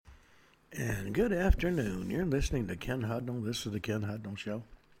And good afternoon. You're listening to Ken Hudnall. This is the Ken Hudnall Show.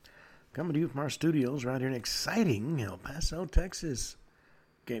 Coming to you from our studios right here in exciting El Paso, Texas.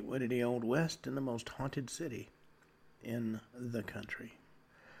 Gateway to the Old West and the most haunted city in the country.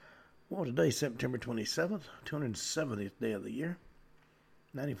 Well, today's September 27th, 270th day of the year.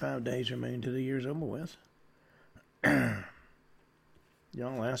 95 days remain to the year's over with.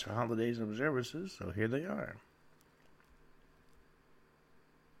 Y'all asked for holidays and observances, so here they are.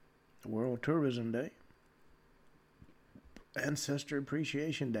 World Tourism Day, Ancestor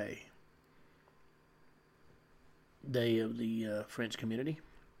Appreciation Day, Day of the French Community.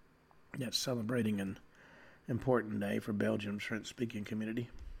 That's celebrating an important day for Belgium's French-speaking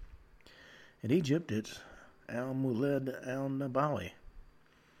community. In Egypt, it's Al-Muled al-Nabawi.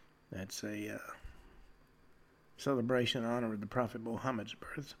 That's a celebration in honor of the Prophet Muhammad's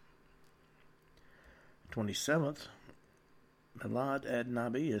birth. 27th, Milad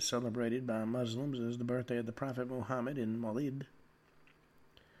ad-Nabi is celebrated by Muslims as the birthday of the Prophet Muhammad in Mawlid.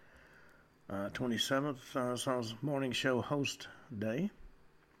 27th, Morning Show Host Day,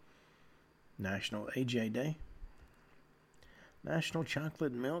 National AJ Day, National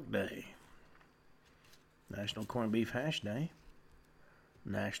Chocolate Milk Day, National Corned Beef Hash Day,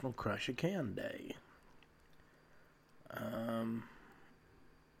 National Crush a Can Day.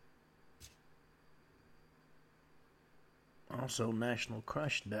 Also, National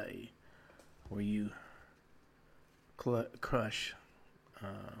Crush Day, where you crush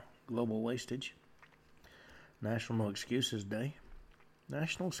global wastage. National No Excuses Day.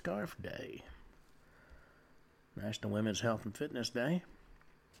 National Scarf Day. National Women's Health and Fitness Day.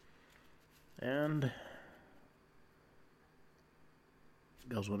 And it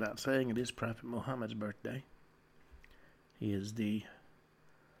goes without saying, it is Prophet Muhammad's birthday. He is the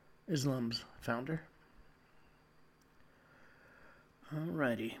Islam's founder.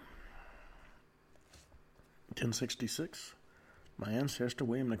 Alrighty. 1066. My ancestor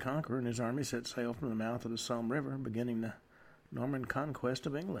William the Conqueror and his army set sail from the mouth of the Somme River, beginning the Norman conquest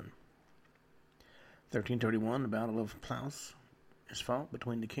of England. 1331, the Battle of Plough is fought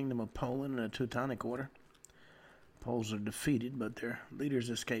between the Kingdom of Poland and the Teutonic Order. Poles are defeated, but their leaders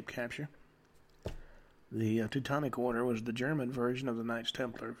escape capture. The Teutonic Order was the German version of the Knights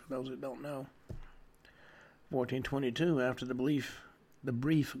Templar, for those that don't know. 1422, after the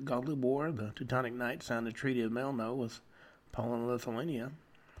brief Godly War, the Teutonic Knights signed the Treaty of Melno with Poland and Lithuania.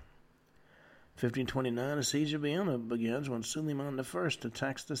 1529, the Siege of Vienna begins when Suleiman I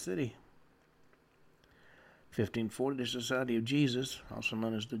attacks the city. 1540, the Society of Jesus, also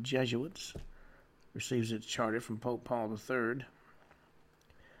known as the Jesuits, receives its charter from Pope Paul III.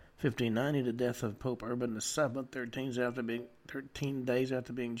 1590, the death of Pope Urban VII, 13 days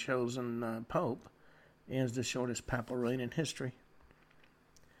after being chosen Pope, ends the shortest papal reign in history.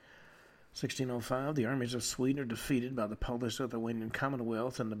 1605, the armies of Sweden are defeated by the Polish-Lithuanian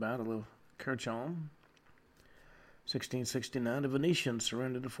Commonwealth in the Battle of Kirchholm. 1669, the Venetians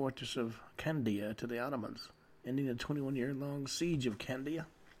surrendered the fortress of Candia to the Ottomans, ending the 21-year-long siege of Candia.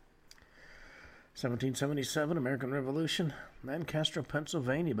 1777, American Revolution. Lancaster,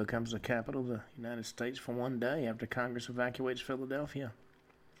 Pennsylvania becomes the capital of the United States for one day after Congress evacuates Philadelphia.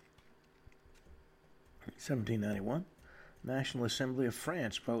 1791, National Assembly of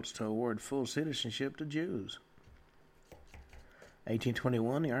France votes to award full citizenship to Jews.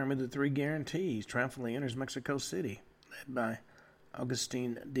 1821, the Army of the Three Guarantees triumphantly enters Mexico City, led by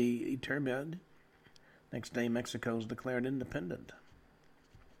Augustin de Iturbide. Next day, Mexico is declared independent.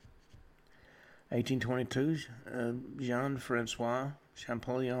 1822, Jean-Francois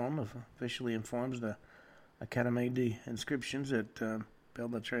Champollion officially informs the Académie des Inscriptions at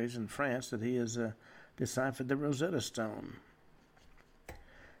Belletre's in France that he has deciphered the Rosetta Stone.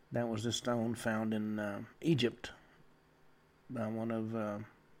 That was the stone found in Egypt by one of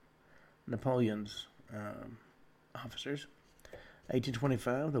Napoleon's officers.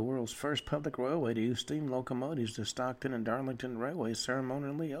 1825, the world's first public railway to use steam locomotives, the Stockton and Darlington Railway,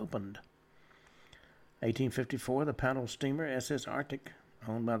 ceremonially opened. 1854, the paddle steamer SS Arctic,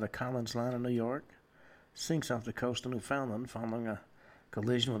 owned by the Collins Line of New York, sinks off the coast of Newfoundland following a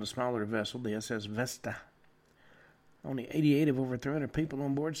collision with a smaller vessel, the SS Vesta. Only 88 of over 300 people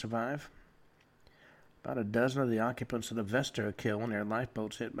on board survive. About a dozen of the occupants of the Vesta are killed when their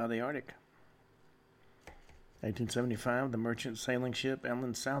lifeboats hit by the Arctic. 1875, the merchant sailing ship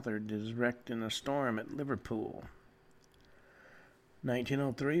Ellen Southard is wrecked in a storm at Liverpool.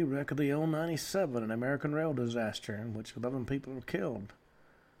 1903, wreck of the O-97, an American rail disaster in which 11 people were killed.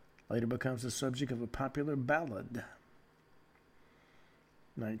 Later becomes the subject of a popular ballad.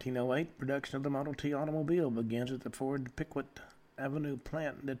 1908, production of the Model T automobile begins at the Ford Pickwick Avenue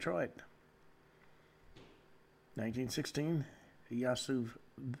plant in Detroit. 1916, Yasu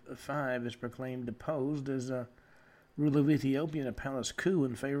V is proclaimed deposed as ruler of Ethiopia in a palace coup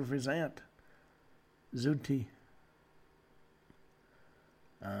in favor of his aunt, Zuti.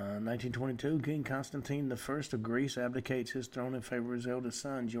 1922, King Constantine I of Greece abdicates his throne in favor of his eldest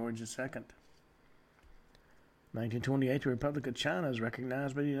son, George II. 1928, the Republic of China is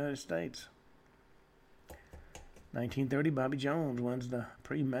recognized by the United States. 1930, Bobby Jones wins the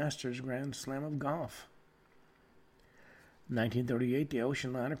Pre-Masters Grand Slam of golf. 1938, the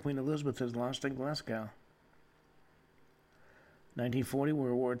ocean liner Queen Elizabeth is launched at Glasgow. 1940,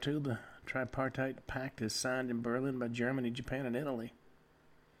 World War II, the Tripartite Pact is signed in Berlin by Germany, Japan, and Italy.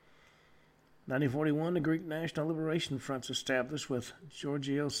 1941, the Greek National Liberation Front is established with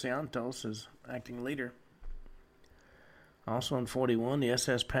Georgios Santos as acting leader. Also in 1941, the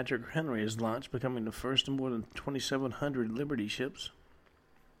SS Patrick Henry is launched, becoming the first of more than 2,700 Liberty ships.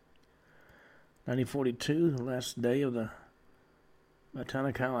 1942, the last day of the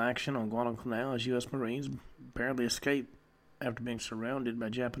Batanikau action on Guadalcanal, as U.S. Marines barely escaped after being surrounded by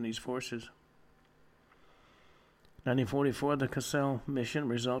Japanese forces. 1944, the Cassell mission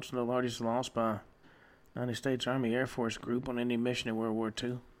results in the largest loss by United States Army Air Force group on any mission in World War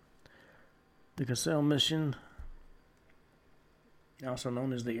II. The Cassell mission, also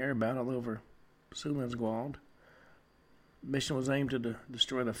known as the air battle over Sulinswald, mission was aimed to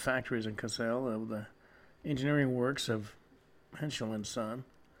destroy the factories in Cassell of the engineering works of Henschel and Son,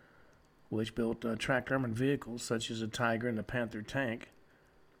 which built tracked armored vehicles such as the Tiger and the Panther tank,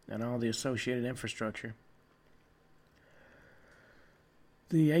 and all the associated infrastructure.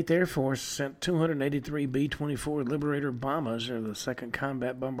 The 8th Air Force sent 283 B-24 Liberator bombers of the 2nd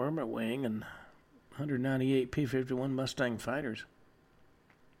Combat Bombardment Wing and 198 P-51 Mustang fighters.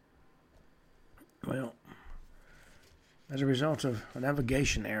 Well, as a result of a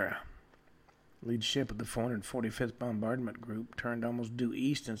navigation error, lead ship of the 445th Bombardment Group turned almost due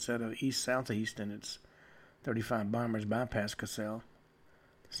east instead of east-southeast, and its 35 bombers bypassed Cassell,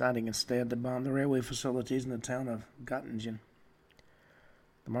 deciding instead to bomb the railway facilities in the town of Göttingen.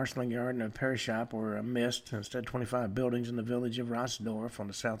 The marshalling yard and a repair shop were missed. Instead, 25 buildings in the village of Rossdorf on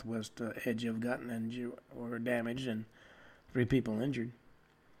the southwest edge of Göttingen were damaged and 3 people injured.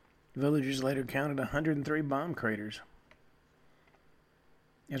 The villagers later counted 103 bomb craters.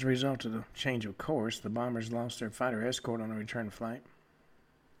 As a result of the change of course, the bombers lost their fighter escort on a return flight.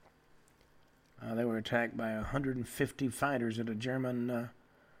 They were attacked by 150 fighters of the German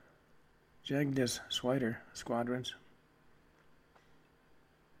Jagdgeschwader squadrons.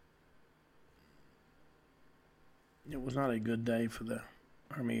 It was not a good day for the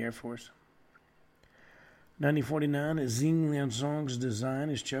Army Air Force. 1949, Xing Liansong's design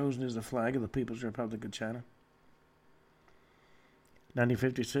is chosen as the flag of the People's Republic of China.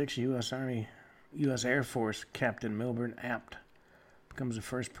 1956, U.S. Air Force Captain Milburn Apt becomes the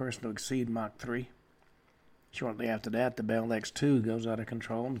first person to exceed Mach 3. Shortly after that, the Bell X-2 goes out of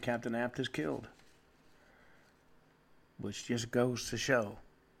control and Captain Apt is killed. Which just goes to show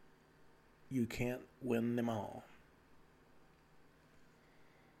you can't win them all.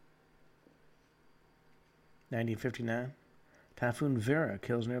 1959, Typhoon Vera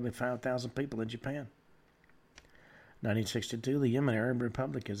kills nearly 5,000 people in Japan. 1962, the Yemen Arab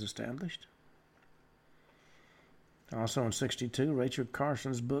Republic is established. Also in 1962, Rachel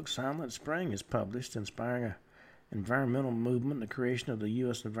Carson's book Silent Spring is published, inspiring an environmental movement and the creation of the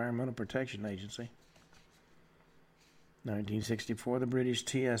U.S. Environmental Protection Agency. 1964, the British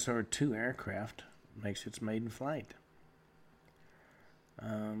TSR-2 aircraft makes its maiden flight.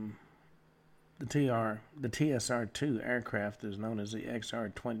 The TSR-2 aircraft is known as the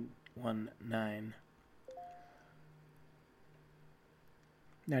XR-219.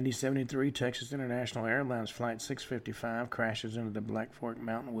 1973, Texas International Airlines Flight 655 crashes into the Black Fork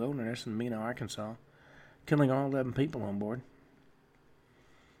Mountain Wilderness in Mena, Arkansas, killing all 11 people on board.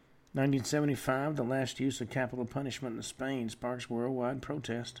 1975, the last use of capital punishment in Spain sparks worldwide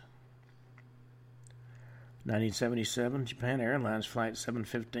protest. 1977, Japan Airlines Flight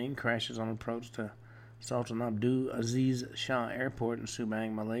 715 crashes on approach to Sultan Abdul Aziz Shah Airport in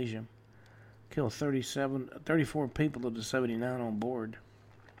Subang, Malaysia. Killed 34 people of the 79 on board.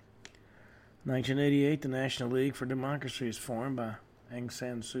 1988, the National League for Democracy is formed by Aung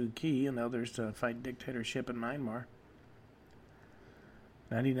San Suu Kyi and others to fight dictatorship in Myanmar.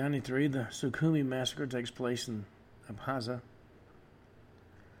 1993, the Sukhumi massacre takes place in Abkhazia.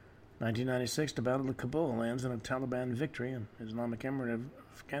 1996, the Battle of Kabul ends in a Taliban victory and Islamic Emirate of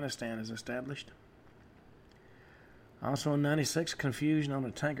Afghanistan is established. Also in 1996, confusion on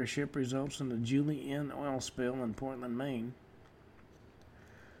a tanker ship results in the Julie N. oil spill in Portland, Maine.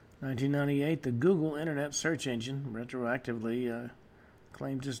 1998, the Google Internet search engine retroactively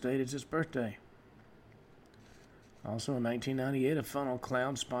claims this date as its birthday. Also in 1998, a funnel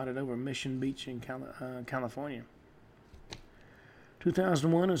cloud spotted over Mission Beach in California.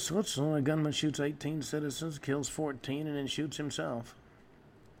 2001, in Switzerland, a gunman shoots 18 citizens, kills 14, and then shoots himself.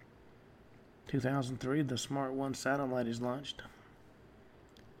 2003, the Smart 1 satellite is launched.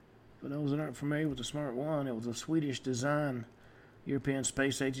 For those that aren't familiar with the Smart 1, it was a Swedish design European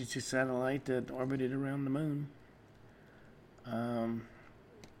Space Agency satellite that orbited around the moon.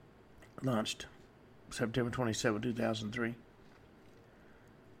 Launched September 27, 2003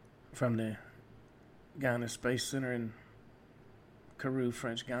 from the Ghana Space Center in Kourou,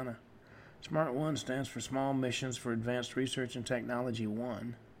 French Guiana. Smart 1 stands for Small Missions for Advanced Research and Technology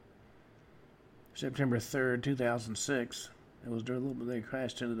 1. September 3rd, 2006, it was deliberately they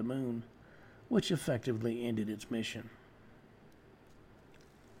crashed into the moon, which effectively ended its mission.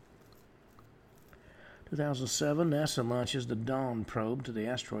 2007, NASA launches the Dawn probe to the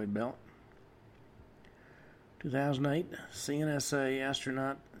asteroid belt. 2008, CNSA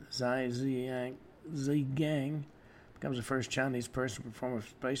astronaut Zhi Gang becomes the first Chinese person to perform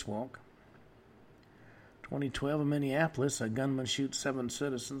a spacewalk. 2012, in Minneapolis, a gunman shoots 7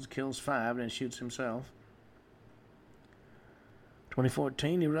 citizens, kills 5, and shoots himself.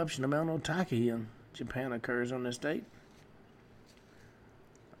 2014, eruption of Mount Otaki in Japan occurs on this date.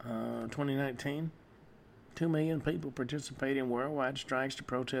 2019, 2 million people participate in worldwide strikes to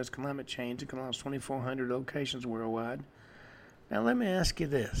protest climate change across 2,400 locations worldwide. Now let me ask you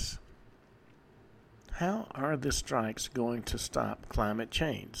this. How are the strikes going to stop climate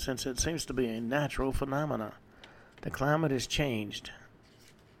change, since it seems to be a natural phenomenon? The climate has changed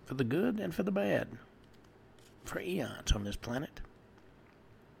for the good and for the bad for eons on this planet.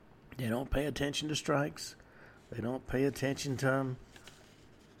 They don't pay attention to strikes. They don't pay attention to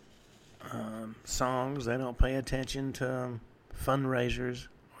songs. They don't pay attention to fundraisers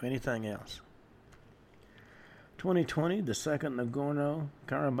or anything else. 2020, the Second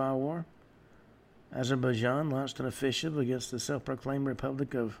Nagorno-Karabakh War. Azerbaijan launched an offensive against the self-proclaimed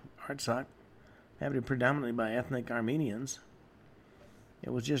Republic of Artsakh, inhabited predominantly by ethnic Armenians. It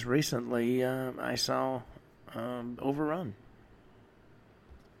was just recently, I saw, overrun.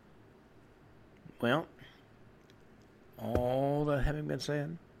 Well, all that having been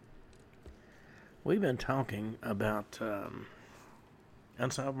said, we've been talking about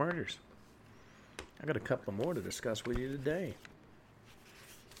unsolved murders. I got a couple more to discuss with you today.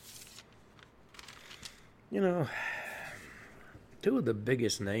 You know, 2 of the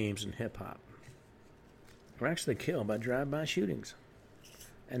biggest names in hip-hop were actually killed by drive-by shootings,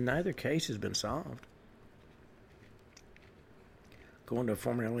 and neither case has been solved. According to a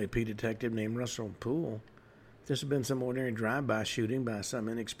former LAP detective named Russell Poole, if this had been some ordinary drive-by shooting by some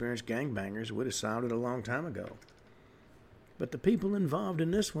inexperienced gangbangers, we'd have solved it a long time ago. But the people involved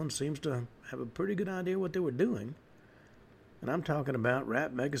in this one seems to have a pretty good idea what they were doing. And I'm talking about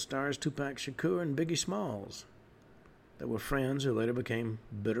rap megastars Tupac Shakur and Biggie Smalls that were friends who later became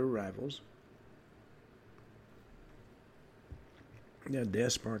bitter rivals. Their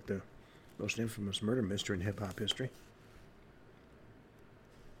death sparked the most infamous murder mystery in hip-hop history.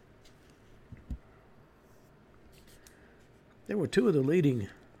 They were 2 of the leading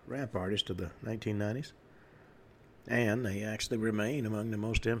rap artists of the 1990s, and they actually remain among the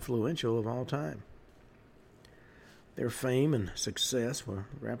most influential of all time. Their fame and success were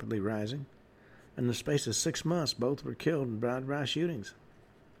rapidly rising. In the space of 6 months, both were killed in drive-by shootings.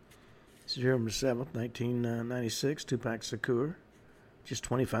 September 7th, 1996, Tupac Shakur, just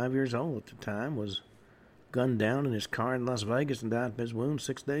 25 years old at the time, was gunned down in his car in Las Vegas and died of his wounds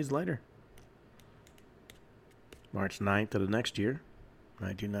 6 days later. March 9th of the next year,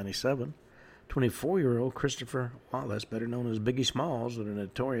 1997, 24-year-old Christopher Wallace, better known as Biggie Smalls, or the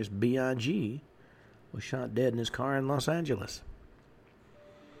notorious B.I.G., was shot dead in his car in Los Angeles.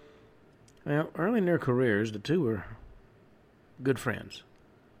 Well, early in their careers, the 2 were good friends.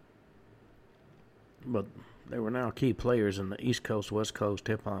 But they were now key players in the East Coast-West Coast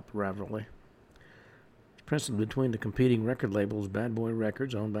hip-hop rivalry. Principally between the competing record labels Bad Boy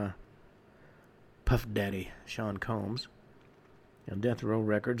Records, owned by Puff Daddy Sean Combs, and Death Row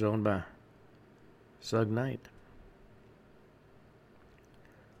Records, owned by Suge Knight.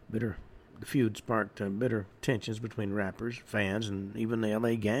 The feud sparked bitter tensions between rappers, fans, and even the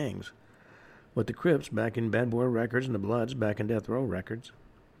L.A. gangs, with the Crips back in Bad Boy Records and the Bloods back in Death Row Records.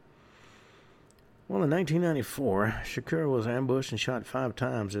 Well, in 1994, Shakur was ambushed and shot 5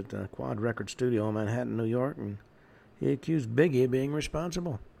 times at the Quad Record Studio in Manhattan, New York, and he accused Biggie of being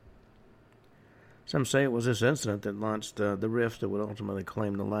responsible. Some say it was this incident that launched the rift that would ultimately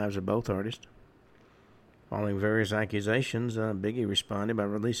claim the lives of both artists. Following various accusations, Biggie responded by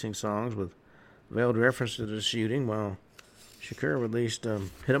releasing songs with veiled reference to the shooting, while Shakur released Hit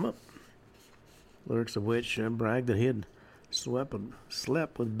 'Em Up, lyrics of which bragged that he had slept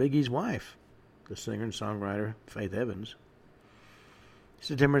with Biggie's wife, the singer and songwriter Faith Evans.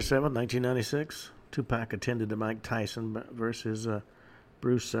 September 7, 1996, Tupac attended the Mike Tyson versus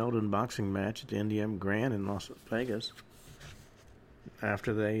Bruce Seldon boxing match at the MGM Grand in Las Vegas.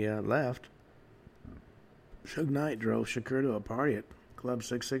 After they left, Suge Knight drove Shakur to a party at Club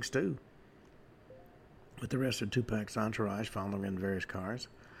 662, with the rest of Tupac's entourage following in various cars.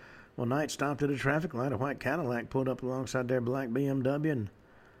 Well, Knight stopped at a traffic light. A white Cadillac pulled up alongside their black BMW, and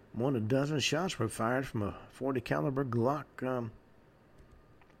more than a dozen shots were fired from a .40 caliber Glock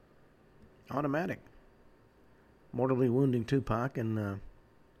automatic, mortally wounding Tupac and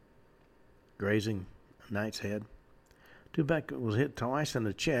grazing Knight's head. Tupac was hit twice in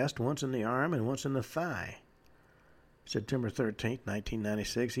the chest, once in the arm and once in the thigh. September 13,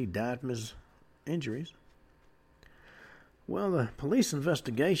 1996, he died from his injuries. Well, the police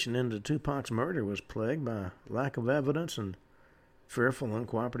investigation into Tupac's murder was plagued by lack of evidence and fearful,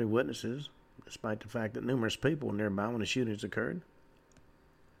 uncooperative witnesses, despite the fact that numerous people were nearby when the shootings occurred.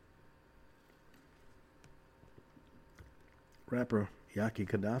 Rapper Yaki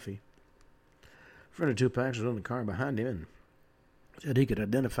Gaddafi, a friend of Tupac's, was in the car behind him and said he could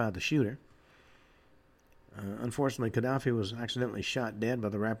identify the shooter. Unfortunately, Gaddafi was accidentally shot dead by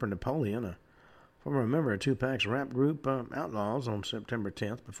the rapper Napoleon, a former member of Tupac's rap group Outlaws, on September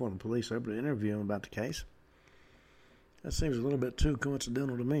 10th, before the police opened an interview him about the case. That seems a little bit too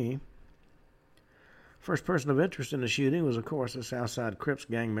coincidental to me. First person of interest in the shooting was, of course, a Southside Crips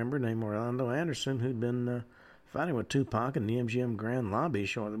gang member named Orlando Anderson, who'd been fighting with Tupac in the MGM Grand lobby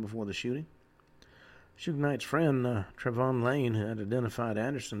shortly before the shooting. Suge Knight's friend, Trevon Lane, had identified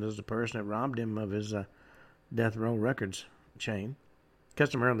Anderson as the person that robbed him of his Death Row Records chain,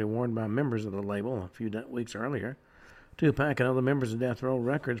 customarily worn by members of the label. A few weeks earlier, Tupac and other members of Death Row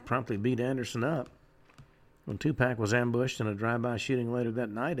Records promptly beat Anderson up. When Tupac was ambushed in a drive-by shooting later that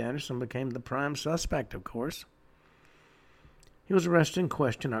night, Anderson became the prime suspect, of course. He was arrested and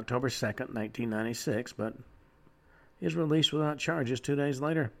questioned October 2nd, 1996, but he was released without charges 2 days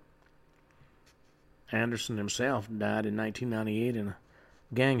later. Anderson himself died in 1998 in a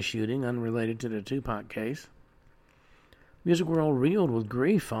gang shooting unrelated to the Tupac case. Music world reeled with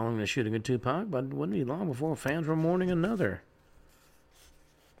grief following the shooting of Tupac, but it wouldn't be long before fans were mourning another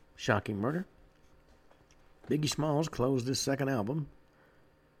shocking murder. Biggie Smalls closed his second album,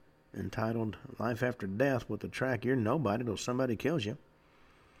 entitled Life After Death, with the track You're Nobody Till Somebody Kills You.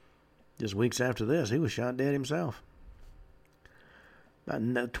 Just weeks after this, he was shot dead himself. About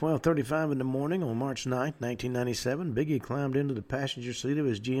 12:35 in the morning on March 9, 1997, Biggie climbed into the passenger seat of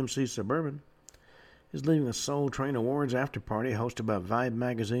his GMC Suburban. He was leaving a Soul Train Awards after-party hosted by Vibe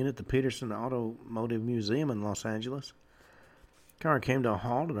magazine at the Peterson Automotive Museum in Los Angeles. The car came to a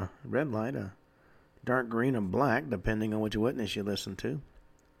halt at a red light, a dark green or black, depending on which witness you listen to.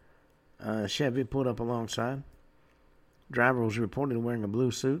 Chevy pulled up alongside. Driver was reported wearing a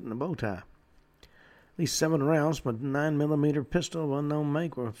blue suit and a bow tie. At least 7 rounds from a 9mm pistol of unknown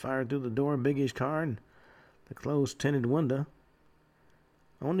make were fired through the door of Biggie's car and the closed tinted window.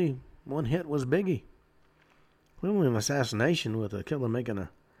 Only one hit was Biggie. Clearly an assassination, with a killer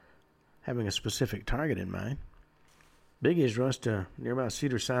having a specific target in mind. Biggie is rushed to nearby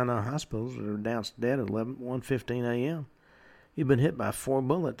Cedars-Sinai hospitals, and announced dead at 1:15 a.m. He'd been hit by 4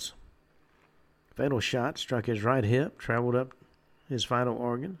 bullets. Fatal shot struck his right hip, traveled up his vital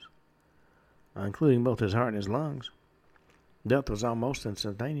organs, including both his heart and his lungs. Death was almost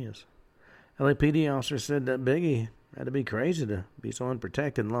instantaneous. LAPD officers said that Biggie had to be crazy to be so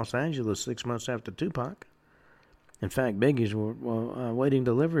unprotected in Los Angeles 6 months after Tupac. In fact, Biggie's were awaiting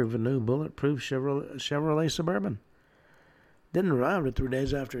delivery of a new bulletproof Chevrolet Suburban. Didn't arrive until 3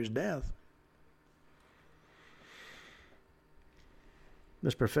 days after his death.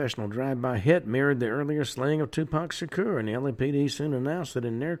 This professional drive-by hit mirrored the earlier slaying of Tupac Shakur, and the LAPD soon announced that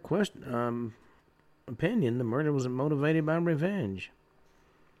in their opinion, the murder was motivated by revenge.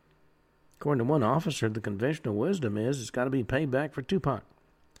 According to one officer, the conventional wisdom is it's got to be payback for Tupac.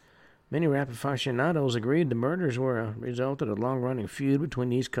 Many rap aficionados agreed the murders were a result of a long-running feud between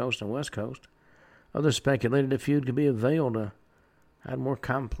the East Coast and West Coast. Others speculated the feud could be a veil to hide more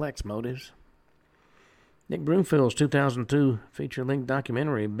complex motives. Nick Broomfield's 2002 feature-length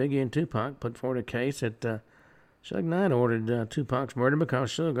documentary, Biggie and Tupac, put forward a case that Suge Knight ordered Tupac's murder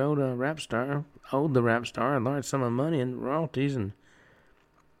because Suge owed the rap star a large sum of money in royalties, and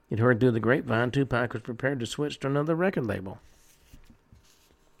He'd heard through the grapevine Tupac was prepared to switch to another record label.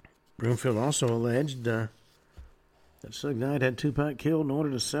 Broomfield also alleged that Suge Knight had Tupac killed in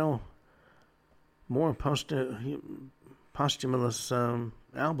order to sell more posthumous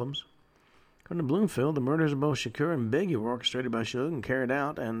albums. According to Bloomfield, the murders of both Shakur and Biggie were orchestrated by Suge and carried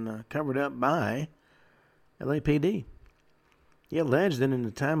out and covered up by LAPD. He alleged that in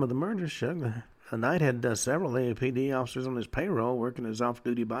the time of the murders, Suge Knight had several LAPD officers on his payroll working as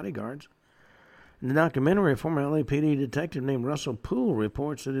off-duty bodyguards. In the documentary, a former LAPD detective named Russell Poole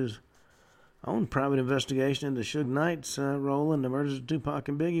reports that his own private investigation into Suge Knight's role in the murders of Tupac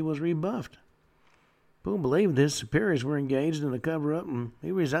and Biggie was rebuffed. Poole believed his superiors were engaged in a cover-up, and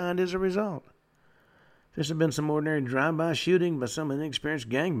he resigned as a result. If this had been some ordinary drive-by shooting by some inexperienced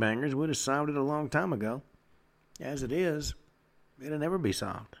gangbangers, we'd have solved it a long time ago. As it is, it'll never be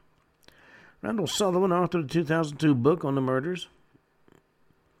solved. Randall Sutherland authored a 2002 book on the murders.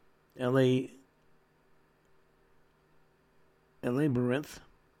 L.A. Barinth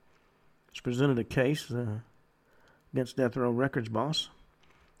has presented a case against Death Row Records boss.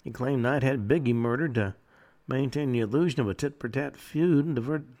 He claimed Knight had Biggie murdered to maintain the illusion of a tit-for-tat feud and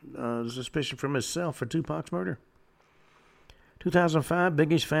divert suspicion from himself for Tupac's murder. 2005,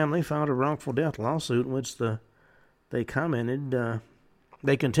 Biggie's family filed a wrongful death lawsuit in which they contended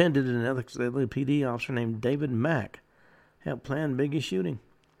an LAPD officer named David Mack helped plan Biggie's shooting.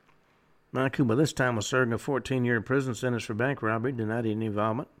 Mack, who by this time was serving a 14-year prison sentence for bank robbery, denied any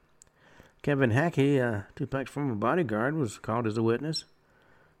involvement. Kevin Hackey, Tupac's former bodyguard, was called as a witness.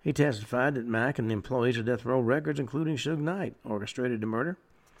 He testified that Mack and the employees of Death Row Records, including Suge Knight, orchestrated the murder.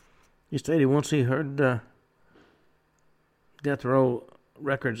 He stated once he heard Death Row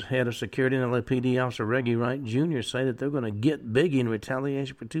Records head of security and LAPD officer Reggie Wright Jr. say that they're going to get Biggie in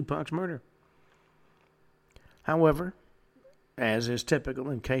retaliation for Tupac's murder. However, as is typical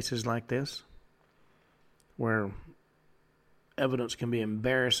in cases like this, where evidence can be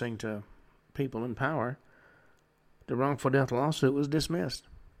embarrassing to people in power, the wrongful death lawsuit was dismissed.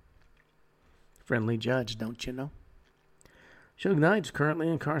 Friendly judge, don't you know? Suge Knight is currently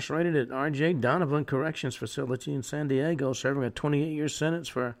incarcerated at R.J. Donovan Corrections Facility in San Diego, serving a 28-year sentence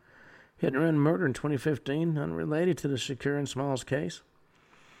for a hit-and-run murder in 2015, unrelated to the Shakur and Smalls case.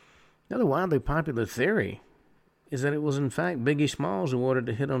 Another widely popular theory is that it was in fact Biggie Smalls who ordered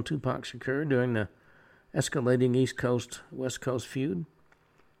the hit on Tupac Shakur during the escalating East Coast-West Coast feud.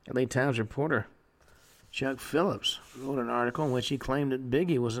 LA Times reporter Chuck Phillips wrote an article in which he claimed that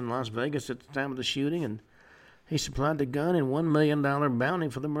Biggie was in Las Vegas at the time of the shooting and he supplied the gun and $1 million bounty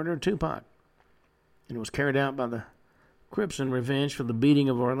for the murder of Tupac. And it was carried out by the Crips in revenge for the beating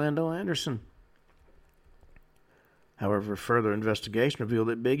of Orlando Anderson. However, further investigation revealed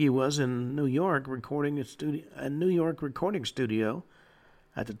that Biggie was in New York recording a New York recording studio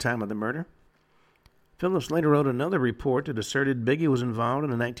at the time of the murder. Phillips later wrote another report that asserted Biggie was involved in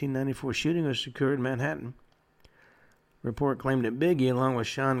the 1994 shooting of Shakur in Manhattan. The report claimed that Biggie, along with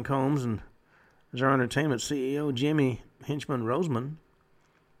Sean Combs and Czar Entertainment CEO Jimmy Henchman Roseman,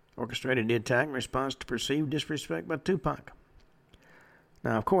 orchestrated the attack in response to perceived disrespect by Tupac.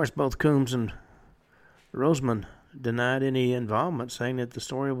 Now, of course, both Combs and Roseman denied any involvement, saying that the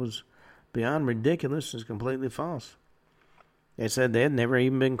story was beyond ridiculous and completely false. They said they had never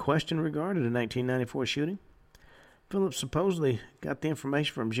even been questioned regarding the 1994 shooting. Phillips supposedly got the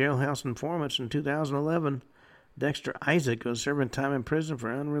information from jailhouse informants in 2011. Dexter Isaac, who was serving time in prison for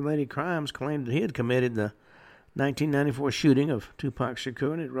unrelated crimes, claimed that he had committed the 1994 shooting of Tupac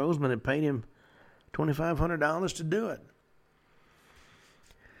Shakur and that Roseman had paid him $2,500 to do it.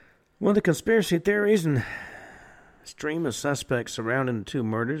 One of the conspiracy theories and stream of suspects surrounding the two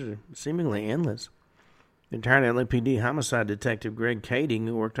murders are seemingly endless. The entire LAPD homicide detective Greg Kading,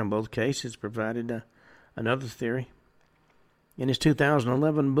 who worked on both cases, provided another theory. In his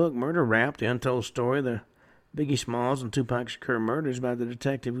 2011 book, Murder Rap, The Untold Story of the Biggie Smalls and Tupac Shakur Murders by the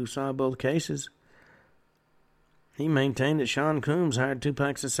detective who saw both cases, he maintained that Sean Combs hired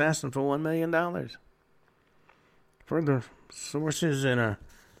Tupac's assassin for $1 million. Further sources in a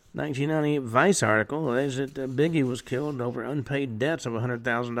 1998 Vice article alleged that Biggie was killed over unpaid debts of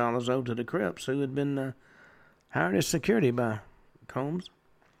 $100,000 owed to the Crips, who had been hired as security by Combs.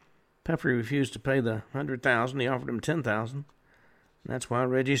 Puffy refused to pay the $100,000. He offered him $10,000. That's why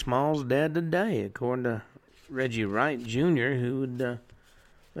Reggie Smalls is dead today, according to Reggie Wright Jr., who would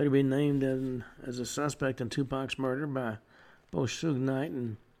later be named as a suspect in Tupac's murder by both Suge Knight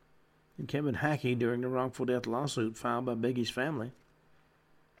and Kevin Hackey during the wrongful death lawsuit filed by Biggie's family.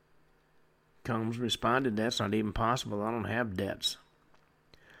 Combs responded, "That's not even possible. I don't have debts."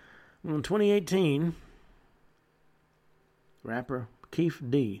 Well, in 2018, rapper Keith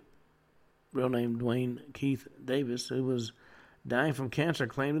D., real name Dwayne Keith Davis, who was dying from cancer,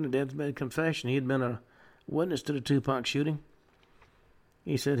 claimed in a deathbed confession he had been a witness to the Tupac shooting.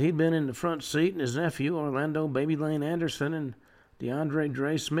 He said he'd been in the front seat and his nephew, Orlando Baby Lane Anderson, and DeAndre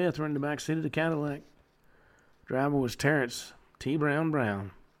Dre Smith were in the back seat of the Cadillac. Driver was Terrence T.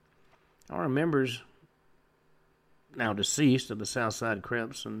 Brown. Our members, now deceased, of the Southside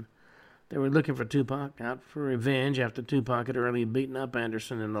Crips, and they were looking for Tupac, out for revenge after Tupac had earlier beaten up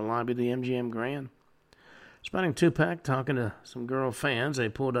Anderson in the lobby of the MGM Grand. Spotting Tupac talking to some girl fans, they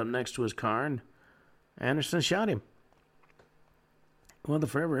pulled up next to his car, and Anderson shot him. Well, the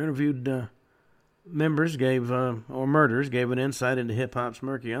forever interviewed murders gave an insight into hip-hop's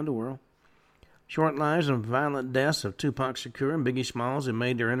murky underworld. Short lives and violent deaths of Tupac Shakur and Biggie Smalls have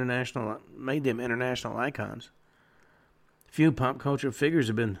made them international icons. Few pop culture figures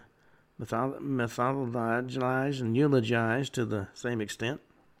have been mythologized and eulogized to the same extent.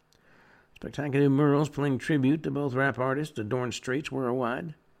 Spectacular murals paying tribute to both rap artists adorn streets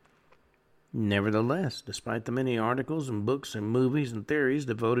worldwide. Nevertheless, despite the many articles and books and movies and theories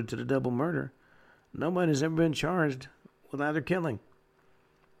devoted to the double murder, nobody has ever been charged with either killing.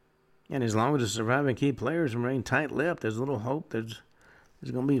 And as long as the surviving key players remain tight-lipped, there's little hope there's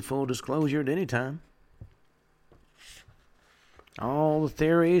going to be full disclosure at any time. All the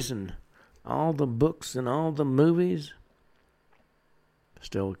theories and all the books and all the movies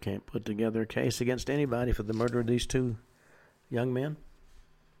still can't put together a case against anybody for the murder of these two young men.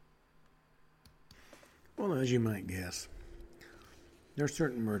 Well, as you might guess, there are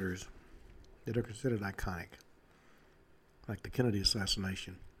certain murders that are considered iconic, like the Kennedy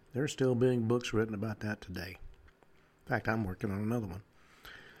assassination. There are still being books written about that today. In fact, I'm working on another one.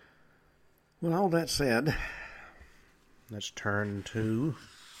 With all that said, let's turn to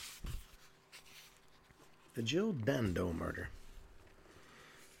the Jill Dando murder.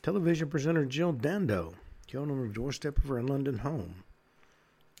 Television presenter Jill Dando, killed on the doorstep of her London home,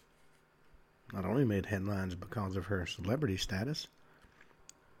 not only made headlines because of her celebrity status.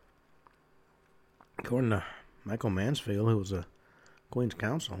 According to Michael Mansfield, who was a Queen's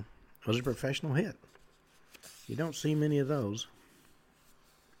Counsel, it was a professional hit. You don't see many of those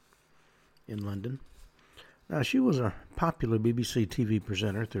in London. Now, she was a popular BBC TV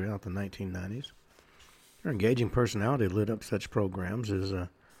presenter throughout the 1990s. Her engaging personality lit up such programs as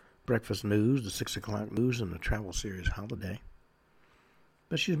Breakfast News, the 6 o'clock news, and the travel series Holiday.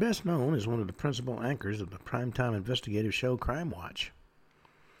 But she's best known as one of the principal anchors of the primetime investigative show Crime Watch.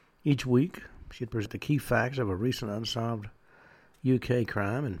 Each week, she'd present the key facts of a recent unsolved UK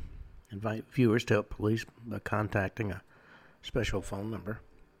crime and invite viewers to help police by contacting a special phone number.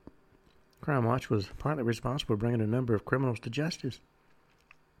 Crime Watch was partly responsible for bringing a number of criminals to justice.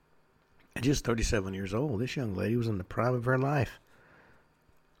 At just 37 years old, this young lady was in the prime of her life.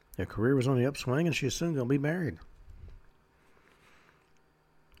 Her career was on the upswing, and she was soon going to be married.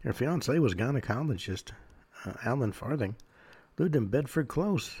 Her fiancé was gynecologist Alan Farthing, lived in Bedford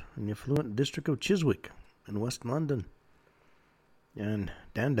Close in the affluent district of Chiswick in West London. And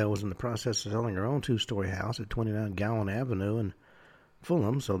Dando was in the process of selling her own two-story house at 29 Gowan Avenue in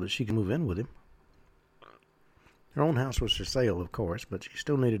Fulham so that she could move in with him. Her own house was for sale, of course, but she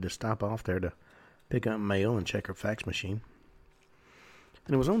still needed to stop off there to pick up mail and check her fax machine.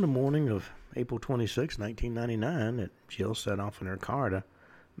 And it was on the morning of April 26, 1999, that Jill set off in her car to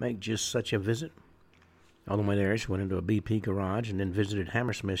make just such a visit. On the way there, she went into a BP garage and then visited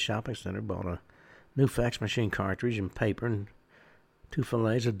Hammersmith Shopping Center, bought a new fax machine cartridge and paper and 2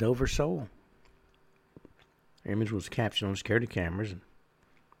 fillets of Dover sole. Her image was captured on security cameras,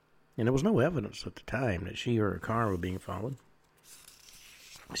 and there was no evidence at the time that she or her car were being followed.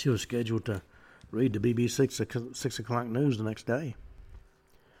 She was scheduled to read the BBC 6 o'clock news the next day.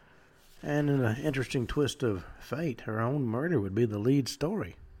 And in an interesting twist of fate, her own murder would be the lead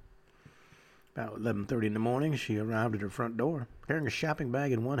story. About 11:30 in the morning, she arrived at her front door, carrying a shopping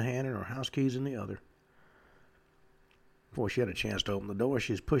bag in one hand and her house keys in the other. Before she had a chance to open the door,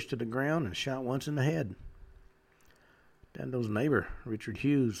 she was pushed to the ground and shot once in the head. Dando's neighbor, Richard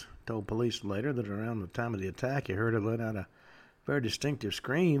Hughes, told police later that around the time of the attack, he heard her let out a very distinctive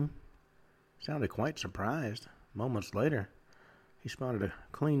scream. He sounded quite surprised. Moments later, he spotted a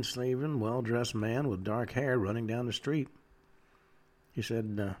clean-shaven, well-dressed man with dark hair running down the street. He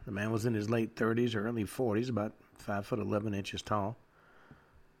said the man was in his late 30s or early 40s, about 5'11" tall.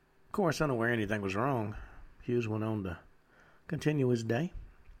 Of course, unaware anything was wrong, Hughes went on to continue his day.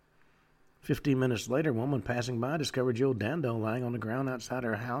 15 minutes later, a woman passing by discovered Jill Dando lying on the ground outside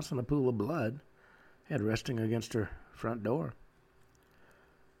her house in a pool of blood, head resting against her front door.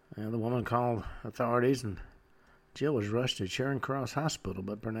 The woman called authorities, and Jill was rushed to Charing Cross Hospital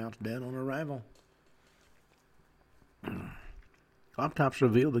but pronounced dead on arrival. Autopsy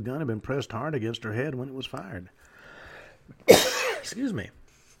revealed the gun had been pressed hard against her head when it was fired. Excuse me.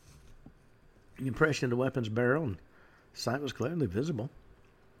 The impression of the weapon's barrel and sight was clearly visible.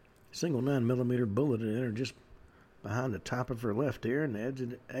 A single 9mm bullet had entered just behind the top of her left ear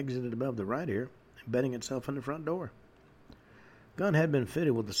and exited above the right ear, embedding itself in the front door. The gun had been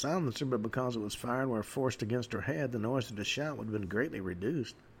fitted with a silencer, but because it was fired where forced against her head, the noise of the shot would have been greatly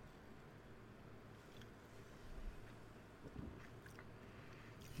reduced.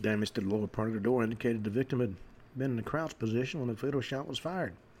 Damage to the lower part of the door indicated the victim had been in a crouch position when the fatal shot was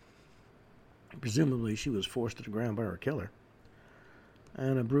fired. Presumably, she was forced to the ground by her killer.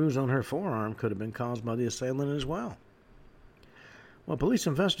 And a bruise on her forearm could have been caused by the assailant as well. Well, police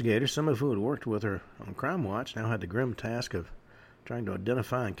investigators, some of whom had worked with her on Crime Watch, now had the grim task of trying to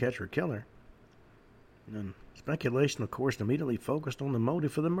identify and catch her killer. And speculation, of course, immediately focused on the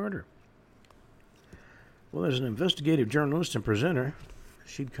motive for the murder. Well, as an investigative journalist and presenter,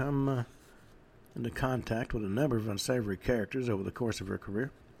 she'd come into contact with a number of unsavory characters over the course of her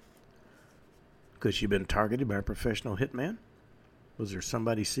career. Could she have been targeted by a professional hitman? Was there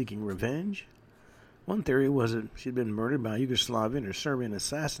somebody seeking revenge? One theory was that she'd been murdered by a Yugoslavian or Serbian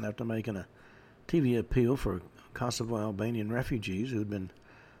assassin after making a TV appeal for Kosovo Albanian refugees who had been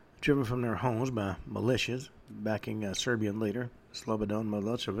driven from their homes by militias backing Serbian leader Slobodan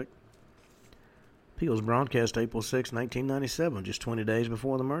Milosevic. Appeal was broadcast April 6, 1997, just 20 days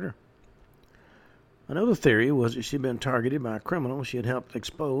before the murder. Another theory was that she'd been targeted by a criminal she had helped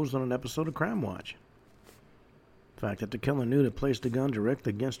expose on an episode of Crime Watch. The fact that the killer knew to place the gun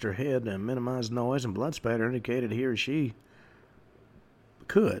directly against her head and minimize noise and blood spatter indicated he or she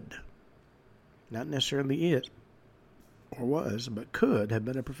could, not necessarily is or was, but could have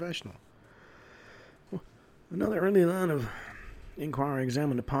been a professional. Another early line of inquiry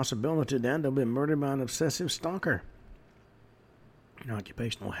examined the possibility that Dando had been murdered by an obsessive stalker, an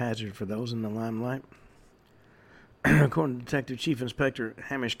occupational hazard for those in the limelight. According to Detective Chief Inspector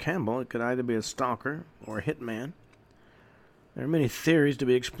Hamish Campbell, it could either be a stalker or a hitman. There are many theories to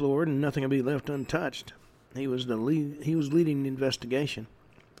be explored, and nothing will be left untouched. He was leading the investigation.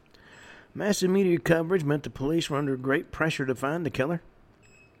 Massive media coverage meant the police were under great pressure to find the killer.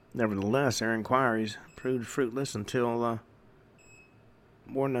 Nevertheless, their inquiries proved fruitless until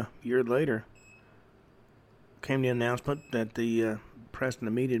more than a year later came the announcement that the press and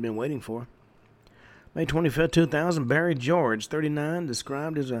the media had been waiting for. May 25, 2000, Barry George, 39,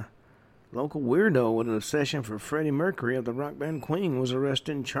 described as a local weirdo with an obsession for Freddie Mercury of the rock band Queen, was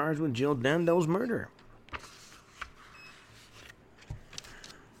arrested and charged with Jill Dando's murder.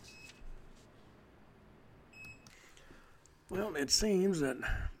 Well, it seems that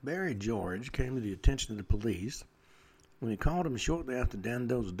Barry George came to the attention of the police when he called him shortly after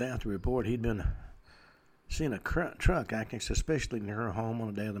Dando's death to report he'd been seeing a truck acting suspiciously near her home on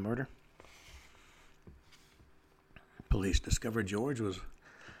the day of the murder. Police discovered George was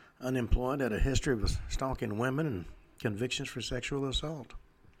unemployed, had a history of stalking women, and convictions for sexual assault.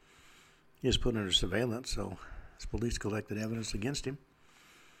 He was put under surveillance, so as police collected evidence against him.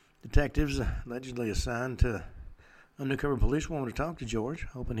 Detectives allegedly assigned to undercover police wanted to talk to George,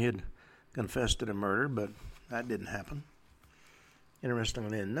 hoping he'd confessed to the murder, but that didn't happen.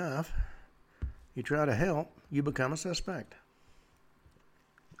 Interestingly enough, you try to help, you become a suspect.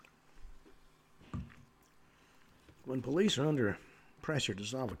 When police are under pressure to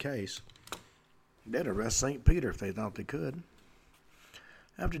solve a case, they'd arrest St. Peter if they thought they could.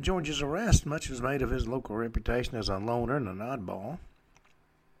 After George's arrest, much was made of his local reputation as a loner and an oddball.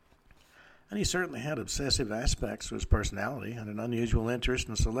 And he certainly had obsessive aspects to his personality and an unusual interest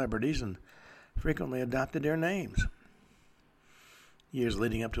in celebrities and frequently adopted their names. Years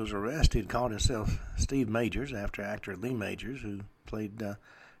leading up to his arrest, he'd called himself Steve Majors after actor Lee Majors, who played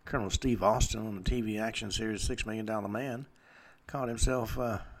Colonel Steve Austin on the TV action series $6 Million Man. Called himself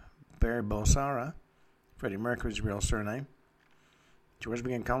Barry Bossara, Freddie Mercury's real surname. George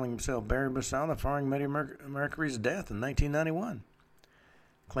began calling himself Barry Bossara following Mercury's death in 1991.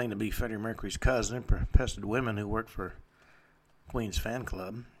 Claimed to be Freddie Mercury's cousin and pestered women who worked for Queen's fan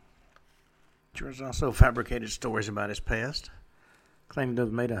club. George also fabricated stories about his past. Claimed to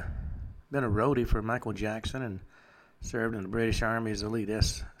have been a roadie for Michael Jackson and served in the British Army's elite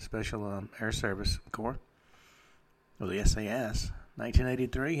Special Air Service Corps, or the SAS.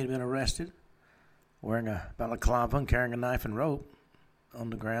 1983, he'd been arrested wearing a balaclava and carrying a knife and rope on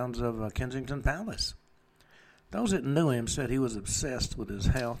the grounds of Kensington Palace. Those that knew him said he was obsessed with his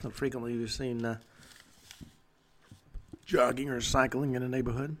health and frequently was seen jogging or cycling in the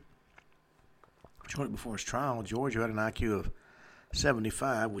neighborhood. Shortly before his trial, George, who had an IQ of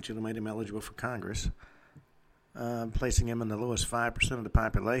 75, which would have made him eligible for Congress, placing him in the lowest 5% of the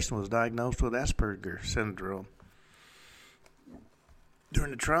population, was diagnosed with Asperger's syndrome.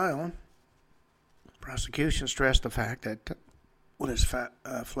 During the trial, the prosecution stressed the fact that when his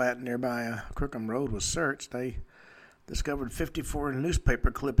flat nearby Crookham Road was searched, they discovered 54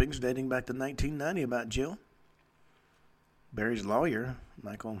 newspaper clippings dating back to 1990 about Jill. Barry's lawyer,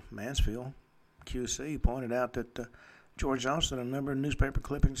 Michael Mansfield, QC, pointed out that George also had a number of newspaper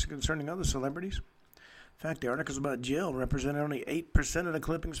clippings concerning other celebrities. In fact, the articles about Jill represented only 8% of the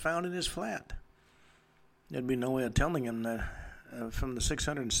clippings found in his flat. There'd be no way of telling him that from the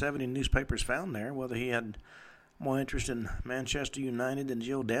 670 newspapers found there whether he had more interest in Manchester United than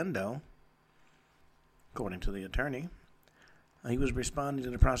Jill Dando, according to the attorney. He was responding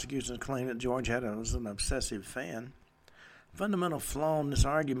to the prosecution's claim that George was an obsessive fan. The fundamental flaw in this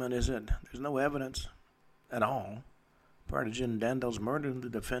argument is that there's no evidence at all prior to Jill Dando's murder the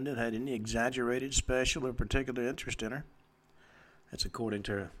defendant had any exaggerated, special, or particular interest in her. That's according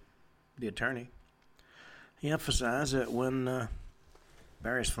to the attorney. He emphasized that when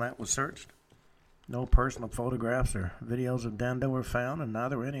Barry's flat was searched, no personal photographs or videos of Dando were found, and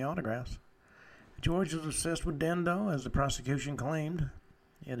neither were any autographs. George was obsessed with Dando, as the prosecution claimed.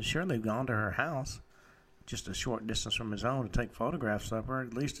 He had surely gone to her house, just a short distance from his own, to take photographs of her, or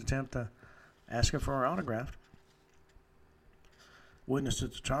at least attempt to ask her for her autograph. Witnesses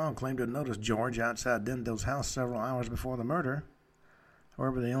at the trial claimed to have noticed George outside Dando's house several hours before the murder.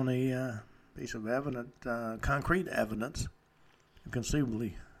 However, the only piece of concrete evidence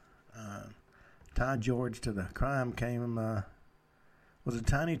conceivably tied George to the crime was a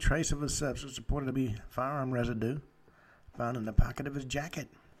tiny trace of a substance reported to be firearm residue found in the pocket of his jacket.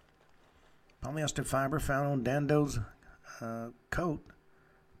 Polyester fiber found on Dando's coat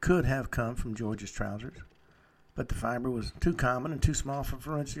could have come from George's trousers, but the fiber was too common and too small for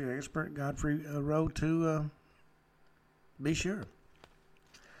forensic expert Godfrey Rowe to be sure.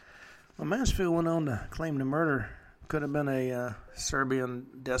 Well, Mansfield went on to claim the murder could have been a Serbian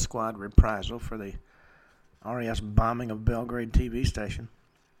death squad reprisal for the RAS bombing of Belgrade TV station.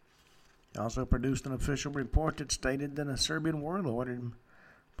 He also produced an official report that stated that a Serbian warlord had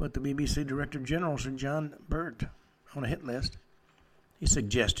put the BBC Director General, Sir John Burt, on a hit list. He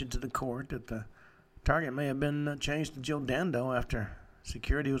suggested to the court that the target may have been changed to Jill Dando after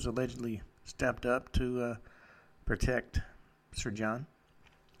security was allegedly stepped up to protect Sir John.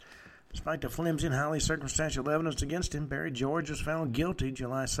 Despite the flimsy and highly circumstantial evidence against him, Barry George was found guilty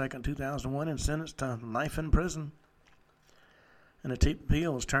July 2, 2001, and sentenced to life in prison. And the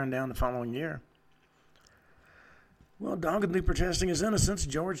appeal was turned down the following year. While doggedly protesting his innocence,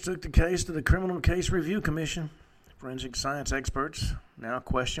 George took the case to the Criminal Case Review Commission. Forensic science experts now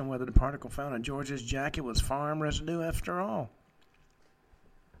question whether the particle found in George's jacket was firearm residue after all.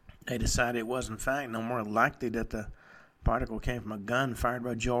 They decided it was, in fact, no more likely that the particle came from a gun fired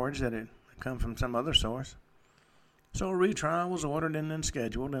by George than it come from some other source. So a retrial was ordered and then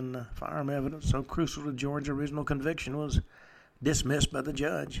scheduled, and the firearm evidence so crucial to George's original conviction was dismissed by the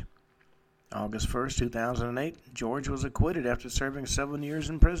judge. August 1st, 2008, George was acquitted after serving 7 years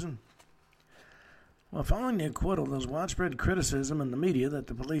in prison. Well, following the acquittal, there was widespread criticism in the media that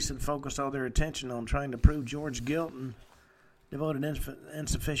the police had focused all their attention on trying to prove George's guilt and devoted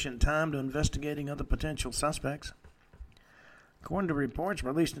insufficient time to investigating other potential suspects. According to reports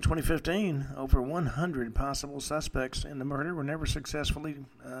released in 2015, over 100 possible suspects in the murder were never successfully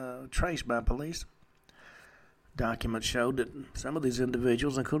traced by police. Documents showed that some of these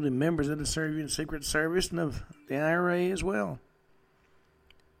individuals included members of the Serbian Secret Service and of the IRA as well.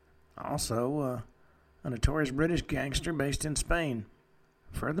 Also, a notorious British gangster based in Spain.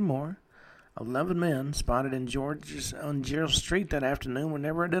 Furthermore, 11 men spotted on Jill Street that afternoon were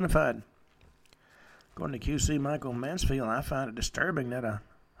never identified. According to QC Michael Mansfield, I find it disturbing that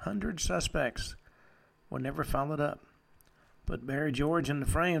 100 suspects were never followed up. Put Barry George in the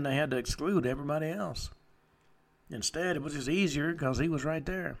frame, they had to exclude everybody else. Instead, it was just easier because he was right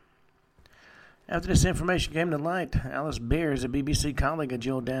there. After this information came to light, Alice Beers, a BBC colleague of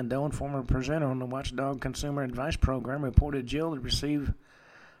Jill Dando and former presenter on the Watchdog Consumer Advice Program, reported Jill had received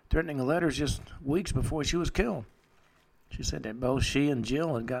threatening letters just weeks before she was killed. She said that both she and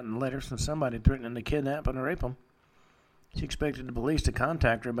Jill had gotten letters from somebody threatening to kidnap and rape them. She expected the police to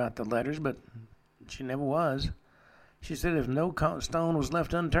contact her about the letters, but she never was. She said if no stone was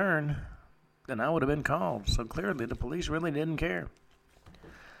left unturned, then I would have been called. So clearly the police really didn't care.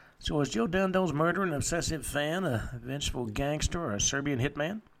 So was Jill Dando's murderer an obsessive fan, a vengeful gangster, or a Serbian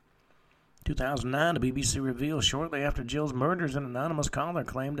hitman? 2009, the BBC revealed shortly after Jill's murders, an anonymous caller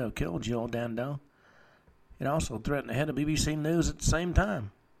claimed to have killed Jill Dando It also threatened the head of BBC News at the same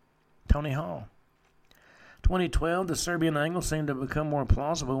time, Tony Hall. 2012, the Serbian angle seemed to become more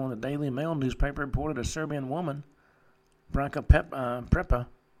plausible when the Daily Mail newspaper reported a Serbian woman, Branka Prepa,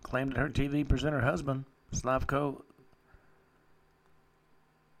 claimed that her TV presenter husband, Slavko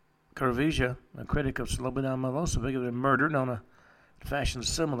Kurvija, a critic of Slobodan Milosevic, had been murdered on a fashion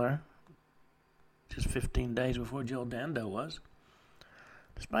similar, just 15 days before Joe Dando was.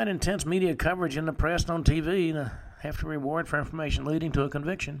 Despite intense media coverage in the press and on TV, the hefty reward for information leading to a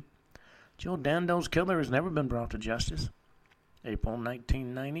conviction, Joe Dando's killer has never been brought to justice. April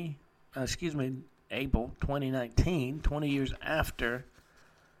 2019, 20 years after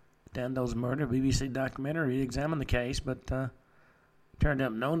Dando's murder, BBC documentary examined the case, but turned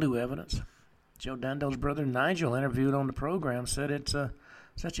up no new evidence. Joe Dando's brother Nigel, interviewed on the program, said it's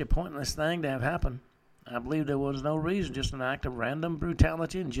such a pointless thing to have happen. I believe there was no reason, just an act of random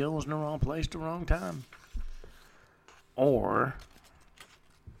brutality, and Jill was in the wrong place at the wrong time. Or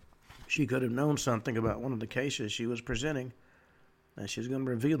she could have known something about one of the cases she was presenting, and she's going to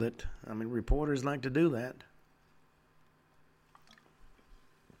reveal it. I mean, reporters like to do that.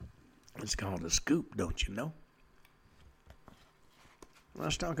 It's called a scoop, don't you know?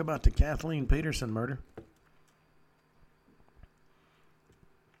 Let's talk about the Kathleen Peterson murder.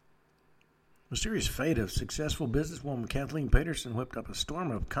 The mysterious fate of successful businesswoman Kathleen Peterson whipped up a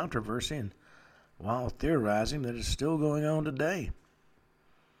storm of controversy and wild theorizing that is still going on today.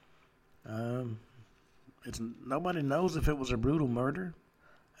 Nobody knows if it was a brutal murder,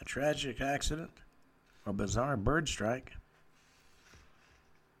 a tragic accident, or a bizarre bird strike.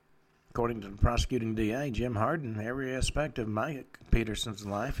 According to the prosecuting DA, Jim Harden, every aspect of Mike Peterson's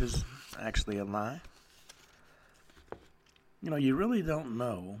life is actually a lie. You know, you really don't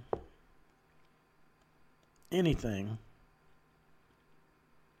know anything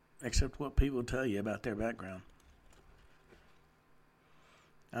except what people tell you about their background.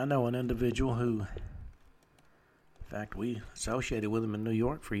 I know an individual who, in fact, we associated with him in New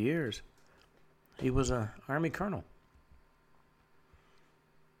York for years. He was an Army colonel.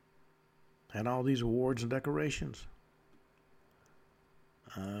 Had all these awards and decorations.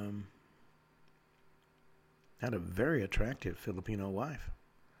 Had a very attractive Filipino wife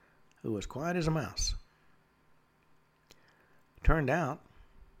who was quiet as a mouse. Turned out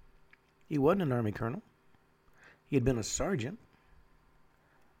he wasn't an Army colonel. He had been a sergeant.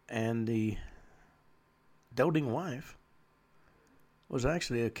 And the doting wife was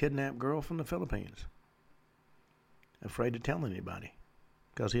actually a kidnapped girl from the Philippines, afraid to tell anybody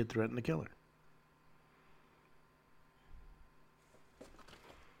because he had threatened to kill her.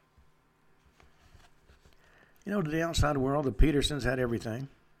 You know, to the outside world, the Petersons had everything.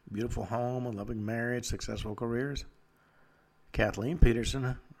 Beautiful home, a loving marriage, successful careers. Kathleen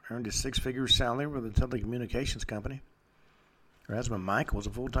Peterson earned a six-figure salary with a telecommunications company. Her husband Mike was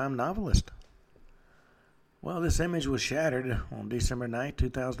a full-time novelist. Well, this image was shattered on December 9,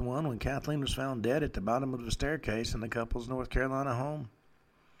 2001, when Kathleen was found dead at the bottom of the staircase in the couple's North Carolina home.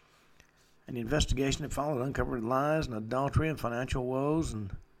 And the investigation that followed uncovered lies and adultery and financial woes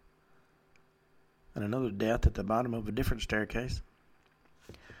and another death at the bottom of a different staircase.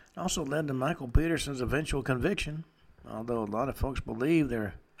 It also led to Michael Peterson's eventual conviction, although a lot of folks believe there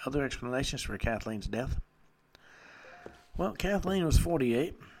are other explanations for Kathleen's death. Well, Kathleen was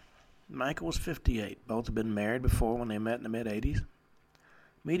 48. Michael was 58. Both had been married before when they met in the mid-'80s. The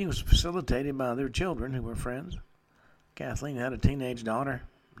meeting was facilitated by their children, who were friends. Kathleen had a teenage daughter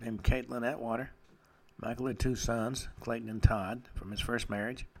named Caitlin Atwater. Michael had two sons, Clayton and Todd, from his first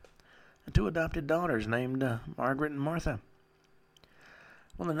marriage, and two adopted daughters named Margaret and Martha.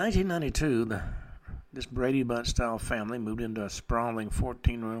 Well, in 1992, this Brady Bunch-style family moved into a sprawling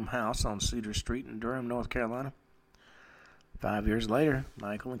 14-room house on Cedar Street in Durham, North Carolina. 5 years later,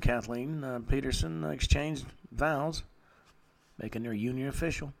 Michael and Kathleen Peterson exchanged vows, making their union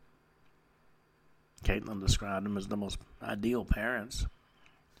official. Caitlin described them as the most ideal parents.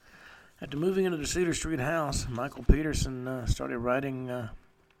 After moving into the Cedar Street house, Michael Peterson started writing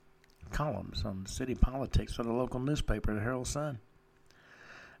columns on city politics for the local newspaper, the Herald Sun.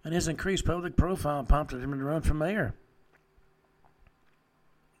 And his increased public profile prompted him to run for mayor.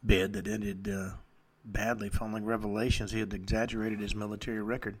 Bid that ended badly following revelations he had exaggerated his military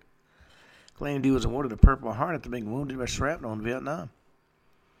record. Claimed he was awarded a Purple Heart after being wounded by shrapnel in Vietnam.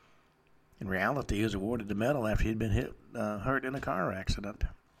 In reality, he was awarded the medal after he had been hurt in a car accident.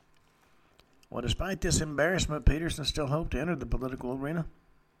 Well, despite this embarrassment, Peterson still hoped to enter the political arena.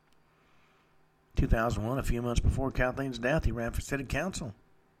 2001, a few months before Kathleen's death, he ran for city council.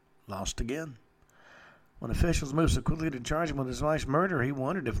 Lost again. When officials moved so quickly to charge him with his wife's murder, he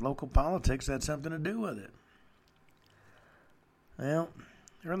wondered if local politics had something to do with it. Well,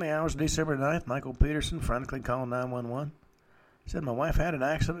 early hours of December 9th, Michael Peterson frantically called 911. He said, "My wife had an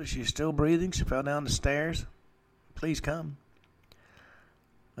accident. She's still breathing. She fell down the stairs. Please come."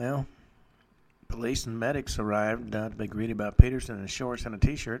 Well, police and medics arrived to be greeted by Peterson in shorts and a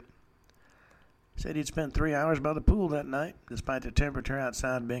T-shirt. He said he'd spent 3 hours by the pool that night, despite the temperature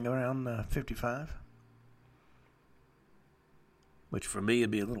outside being around 55. Which for me would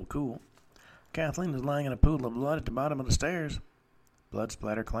be a little cool. Kathleen was lying in a pool of blood at the bottom of the stairs. Blood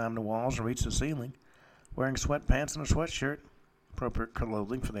splatter climbed the walls and reached the ceiling, wearing sweatpants and a sweatshirt, appropriate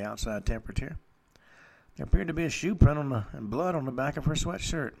clothing for the outside temperature. There appeared to be a shoe print and blood on the back of her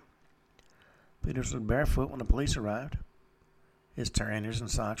sweatshirt. Peters was barefoot when the police arrived. His trainers and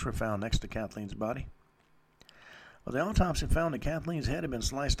socks were found next to Kathleen's body. Well, the autopsy found that Kathleen's head had been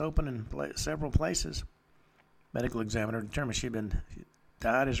sliced open in several places. Medical examiner determined she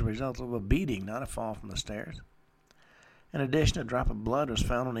died as a result of a beating, not a fall from the stairs. In addition, a drop of blood was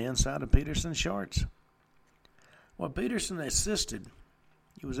found on the inside of Peterson's shorts. While Peterson insisted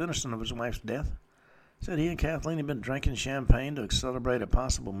he was innocent of his wife's death, said he and Kathleen had been drinking champagne to celebrate a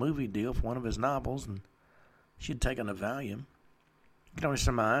possible movie deal for one of his novels, and she had taken a Valium. You can only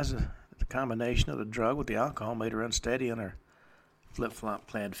surmise that the combination of the drug with the alcohol made her unsteady on her flip-flop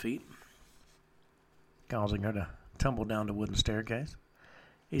clad feet, causing her to tumble down the wooden staircase.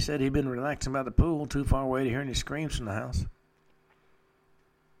 He said he'd been relaxing by the pool, too far away to hear any screams from the house.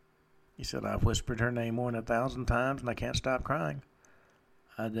 He said, "I've whispered her name more than 1,000 times, and I can't stop crying.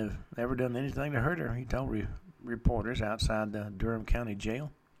 I'd have never done anything to hurt her," he told reporters outside the Durham County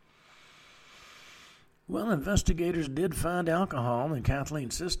Jail. Well, investigators did find alcohol in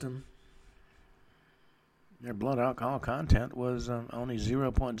Kathleen's system. Their blood alcohol content was only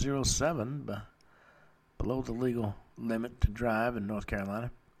 0.07, below the legal limit to drive in North Carolina.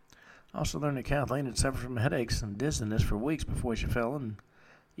 Also learned that Kathleen had suffered from headaches and dizziness for weeks before she fell and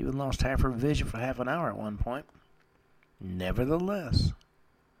even lost half her vision for half an hour at one point. Nevertheless,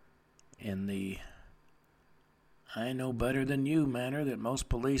 in the "I know better than you" manner that most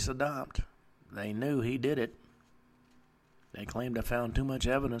police adopt, they knew he did it. They claimed they found too much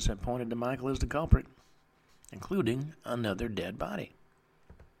evidence that pointed to Michael as the culprit, including another dead body.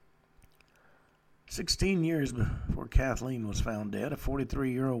 16 years before Kathleen was found dead, a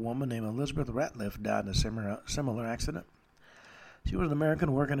 43-year-old woman named Elizabeth Ratliff died in a similar accident. She was an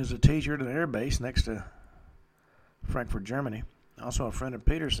American working as a teacher at an air base next to Frankfurt, Germany. Also a friend of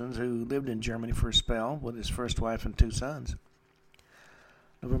Peterson's who lived in Germany for a spell with his first wife and 2 sons.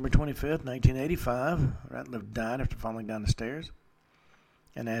 November 25th, 1985, Ratliff died after falling down the stairs.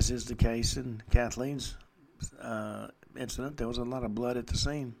 And as is the case in Kathleen's incident, there was a lot of blood at the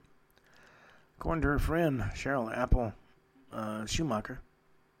scene. According to her friend, Cheryl Apple Schumacher,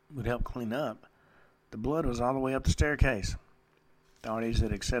 who'd helped clean up, the blood was all the way up the staircase. Authorities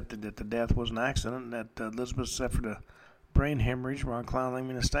had accepted that the death was an accident and that Elizabeth suffered a brain hemorrhage while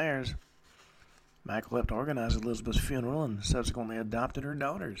climbing the stairs. Michael helped organize Elizabeth's funeral and subsequently adopted her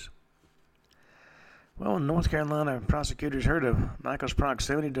daughters. Well, when North Carolina prosecutors heard of Michael's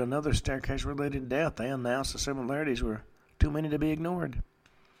proximity to another staircase-related death, they announced the similarities were too many to be ignored.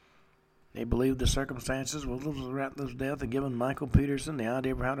 They believed the circumstances of Ratliff's death had given Michael Peterson the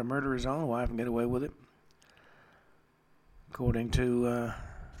idea of how to murder his own wife and get away with it. According to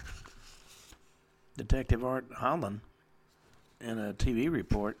Detective Art Holland in a TV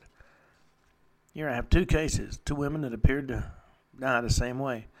report, here I have 2 cases, 2 women that appeared to die the same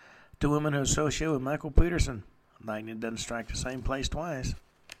way. 2 women who associate with Michael Peterson. Lightning doesn't strike the same place twice.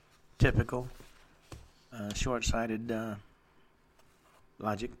 Typical short-sighted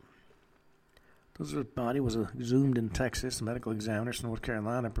logic. Elizabeth's body was exhumed in Texas. Medical examiners from North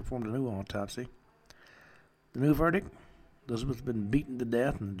Carolina performed a new autopsy. The new verdict: Elizabeth had been beaten to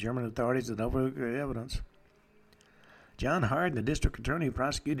death, and the German authorities had overlooked the evidence. John Hard, the district attorney who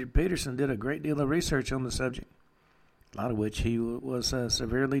prosecuted Peterson, did a great deal of research on the subject, a lot of which he was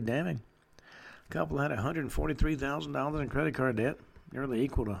severely damning. The couple had $143,000 in credit card debt, nearly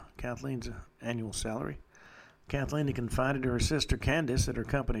equal to Kathleen's annual salary. Kathleen had confided to her sister Candace that her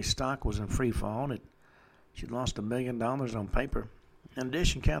company's stock was in free fall and that she'd lost $1 million on paper. In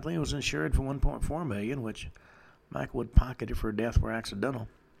addition, Kathleen was insured for $1.4 million, which Michael would pocket if her death were accidental.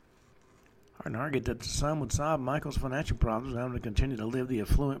 Hardin argued that the sum would solve Michael's financial problems and allow him to continue to live the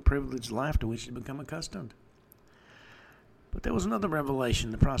affluent, privileged life to which he'd become accustomed. But there was another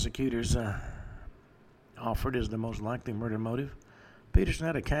revelation the prosecutors offered as the most likely murder motive. Peterson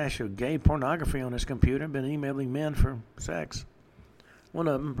had a cache of gay pornography on his computer and been emailing men for sex. One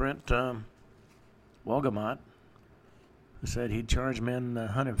of them, Brent Wolgamott, who said he'd charge men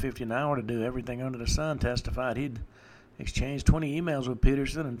 $150 an hour to do everything under the sun, testified he'd exchanged 20 emails with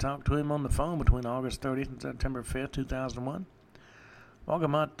Peterson and talked to him on the phone between August 30th and September 5th, 2001.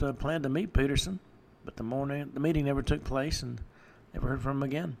 Wolgamott planned to meet Peterson, but the meeting never took place and never heard from him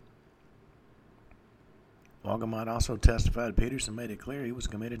again. Wolgamott also testified Peterson made it clear he was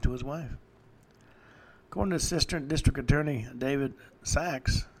committed to his wife. According to Assistant District Attorney David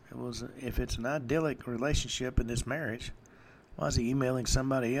Sachs, if it's an idyllic relationship in this marriage, why is he emailing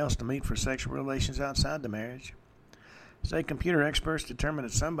somebody else to meet for sexual relations outside the marriage? State computer experts determined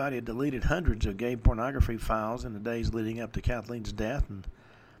that somebody had deleted hundreds of gay pornography files in the days leading up to Kathleen's death, and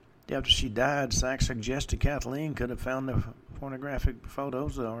after she died, Sachs suggested Kathleen could have found the pornographic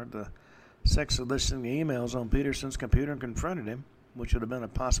photos or the sex soliciting emails on Peterson's computer and confronted him, which would have been a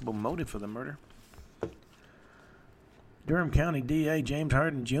possible motive for the murder. Durham County DA James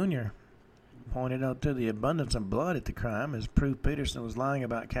Harden Jr. pointed out to the abundance of blood at the crime as proof Peterson was lying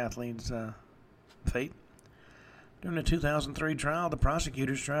about Kathleen's fate. During the 2003 trial, the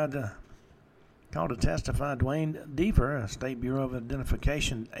prosecutors tried to call to testify Dwayne Deaver, a State Bureau of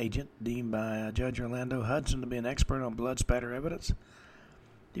Identification agent deemed by Judge Orlando Hudson to be an expert on blood spatter evidence.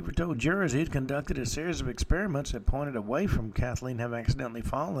 Deaver told jurors he had conducted a series of experiments that pointed away from Kathleen having accidentally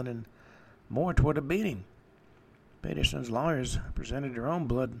fallen and more toward a beating. Peterson's lawyers presented their own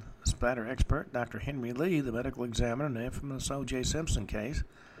blood spatter expert, Dr. Henry Lee, the medical examiner in the infamous O.J. Simpson case,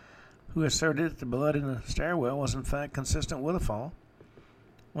 who asserted that the blood in the stairwell was in fact consistent with a fall.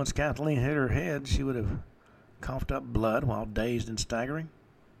 Once Kathleen hit her head, she would have coughed up blood while dazed and staggering.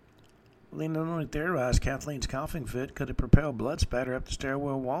 Lee not only theorized Kathleen's coughing fit could have propelled blood spatter up the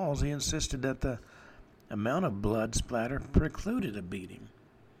stairwell walls, he insisted that the amount of blood splatter precluded a beating.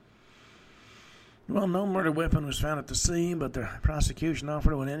 Well, no murder weapon was found at the scene, but the prosecution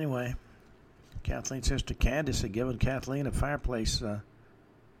offered one anyway. Kathleen's sister Candace had given Kathleen a fireplace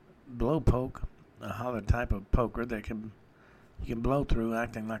blow poke, a hollow type of poker that you can blow through,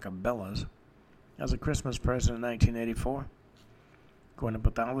 acting like a bellows, as a Christmas present in 1984. According to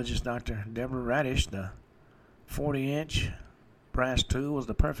pathologist Dr. Deborah Radish, the 40-inch brass tool was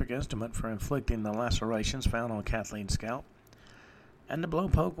the perfect instrument for inflicting the lacerations found on Kathleen's scalp, and the blow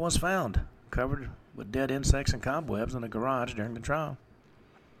poke was found, covered with dead insects and cobwebs in a garage during the trial.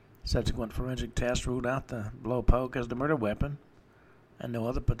 Subsequent forensic tests ruled out the blow poke as the murder weapon, and no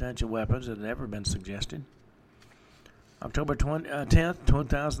other potential weapons had ever been suggested. October 10th,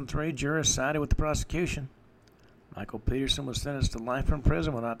 2003, jurors sided with the prosecution. Michael Peterson was sentenced to life in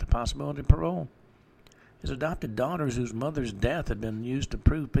prison without the possibility of parole. His adopted daughters, whose mother's death had been used to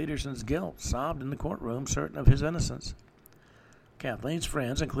prove Peterson's guilt, sobbed in the courtroom, certain of his innocence. Kathleen's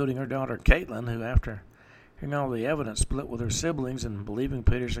friends, including her daughter Caitlin, who after hearing all the evidence split with her siblings and believing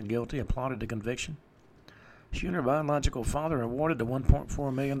Peterson guilty, applauded the conviction. She and her biological father awarded the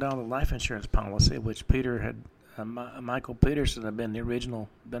 $1.4 million life insurance policy, of which Michael Peterson had been the original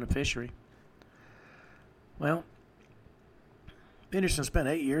beneficiary. Well, Peterson spent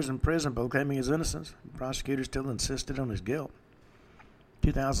 8 years in prison proclaiming his innocence. The prosecutor still insisted on his guilt.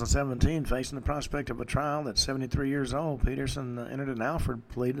 2017, facing the prospect of a trial at 73 years old, Peterson entered an Alford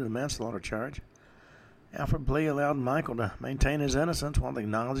plea to the manslaughter charge. Alford plea allowed Michael to maintain his innocence while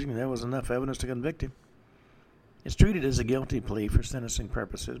acknowledging there was enough evidence to convict him. It's treated as a guilty plea for sentencing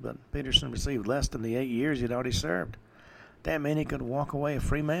purposes, but Peterson received less than the 8 years he'd already served. That meant he could walk away a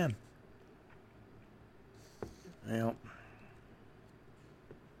free man. Well,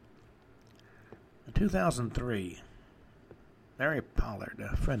 in 2003, Larry Pollard,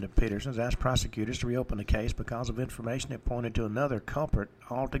 a friend of Peterson's, asked prosecutors to reopen the case because of information that pointed to another culprit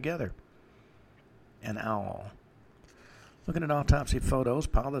altogether, an owl. Looking at autopsy photos,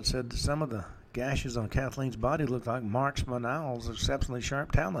 Pollard said that some of the gashes on Kathleen's body looked like marks from an owl's exceptionally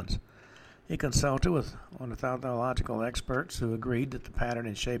sharp talons. He consulted with ornithological experts who agreed that the pattern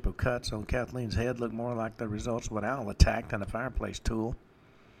and shape of cuts on Kathleen's head looked more like the results of an owl attack than a fireplace tool.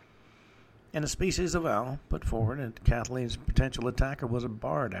 And the species of owl put forward that Kathleen's potential attacker was a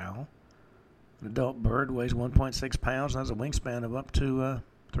barred owl. An adult bird weighs 1.6 pounds and has a wingspan of up to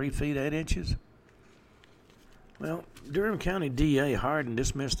 3 feet 8 inches. Well, Durham County DA Hardin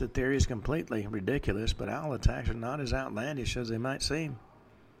dismissed the theory as completely ridiculous, but owl attacks are not as outlandish as they might seem.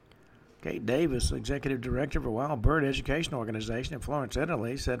 Kate Davis, executive director of a wild bird education organization in Florence,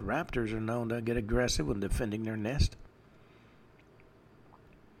 Italy, said raptors are known to get aggressive when defending their nest.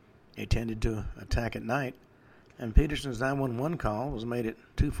 They tended to attack at night, and Peterson's 911 call was made at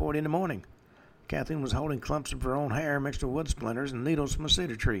 2:40 in the morning. Kathleen was holding clumps of her own hair mixed with wood splinters and needles from a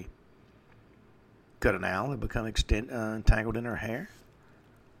cedar tree. Could an owl have become entangled in her hair?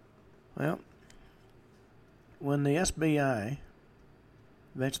 Well, when the SBI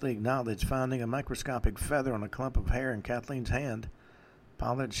eventually acknowledged finding a microscopic feather on a clump of hair in Kathleen's hand.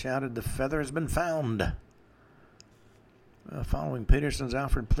 Pilot shouted, "The feather has been found!" Following Peterson's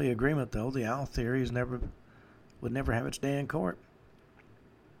Alfred plea agreement, though, the owl theory would never have its day in court.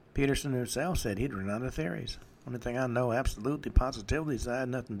 Peterson himself said he'd run out of theories. Only thing I know absolutely positively is I had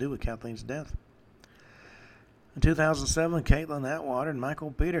nothing to do with Kathleen's death. In 2007, Caitlin Atwater and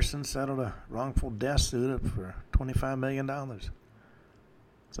Michael Peterson settled a wrongful death suit for $25 million.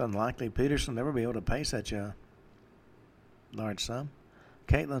 It's unlikely Peterson will never be able to pay such a large sum.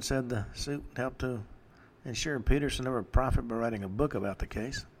 Caitlin said the suit helped to ensure Peterson never profit by writing a book about the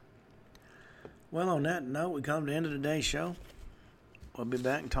case. Well, on that note, we come to the end of today's show. We'll be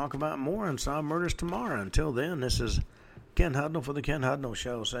back and talk about more Unsolved Murders tomorrow. Until then, this is Ken Hudnall for the Ken Hudnall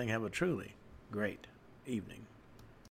Show saying have a truly great evening.